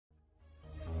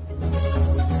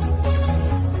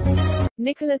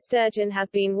Nicola Sturgeon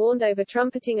has been warned over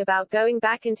trumpeting about going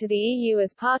back into the EU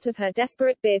as part of her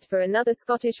desperate bid for another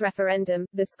Scottish referendum.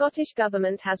 The Scottish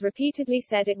government has repeatedly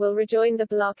said it will rejoin the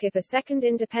bloc if a second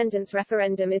independence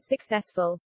referendum is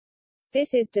successful.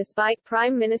 This is despite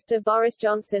Prime Minister Boris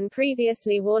Johnson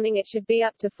previously warning it should be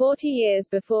up to 40 years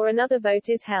before another vote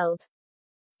is held.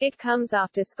 It comes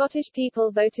after Scottish people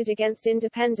voted against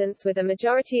independence with a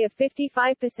majority of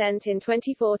 55% in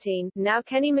 2014. Now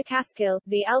Kenny MacAskill,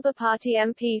 the Alba Party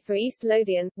MP for East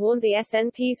Lothian, warned the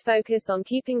SNP's focus on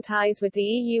keeping ties with the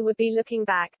EU would be looking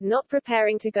back, not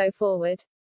preparing to go forward.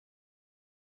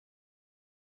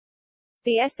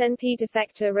 The SNP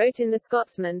defector wrote in The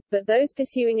Scotsman, but those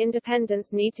pursuing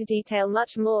independence need to detail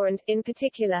much more and, in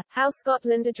particular, how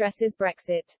Scotland addresses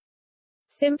Brexit.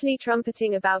 Simply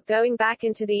trumpeting about going back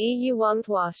into the EU won't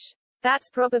wash. That's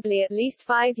probably at least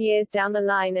 5 years down the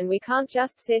line, and we can't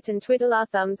just sit and twiddle our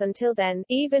thumbs until then,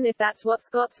 even if that's what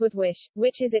Scots would wish,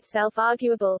 which is itself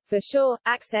arguable. For sure,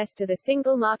 access to the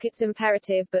single market's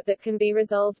imperative, but that can be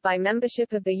resolved by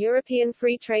membership of the European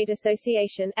Free Trade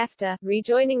Association (EFTA).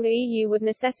 Rejoining the EU would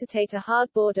necessitate a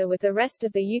hard border with the rest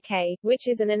of the UK, which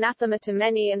is an anathema to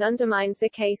many and undermines the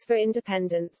case for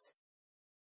independence.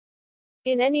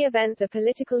 In any event, the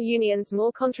political union's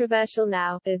more controversial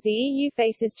now, as the EU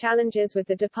faces challenges with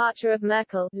the departure of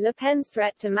Merkel, Le Pen's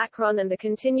threat to Macron, and the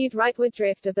continued rightward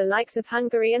drift of the likes of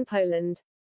Hungary and Poland.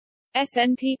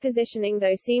 SNP positioning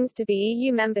though seems to be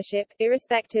EU membership,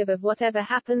 irrespective of whatever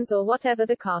happens or whatever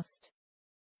the cost.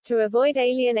 To avoid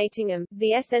alienating them,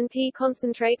 the SNP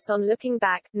concentrates on looking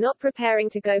back, not preparing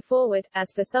to go forward.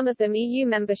 As for some of them, EU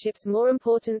membership's more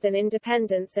important than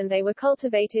independence, and they were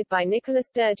cultivated by Nicola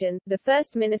Sturgeon. The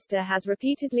First Minister has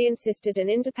repeatedly insisted an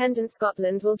independent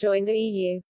Scotland will join the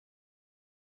EU.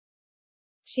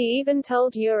 She even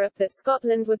told Europe that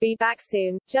Scotland would be back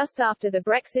soon, just after the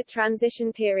Brexit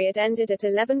transition period ended at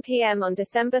 11 p.m. on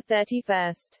December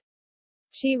 31.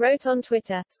 She wrote on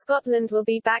Twitter, "Scotland will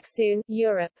be back soon,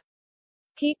 Europe.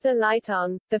 Keep the light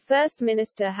on." The First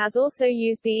Minister has also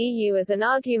used the EU as an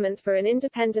argument for an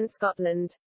independent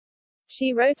Scotland.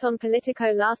 She wrote on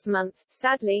Politico last month,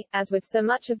 "Sadly, as with so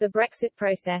much of the Brexit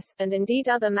process, and indeed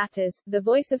other matters, the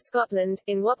voice of Scotland,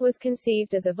 in what was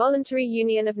conceived as a voluntary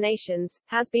union of nations,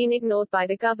 has been ignored by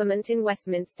the government in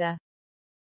Westminster."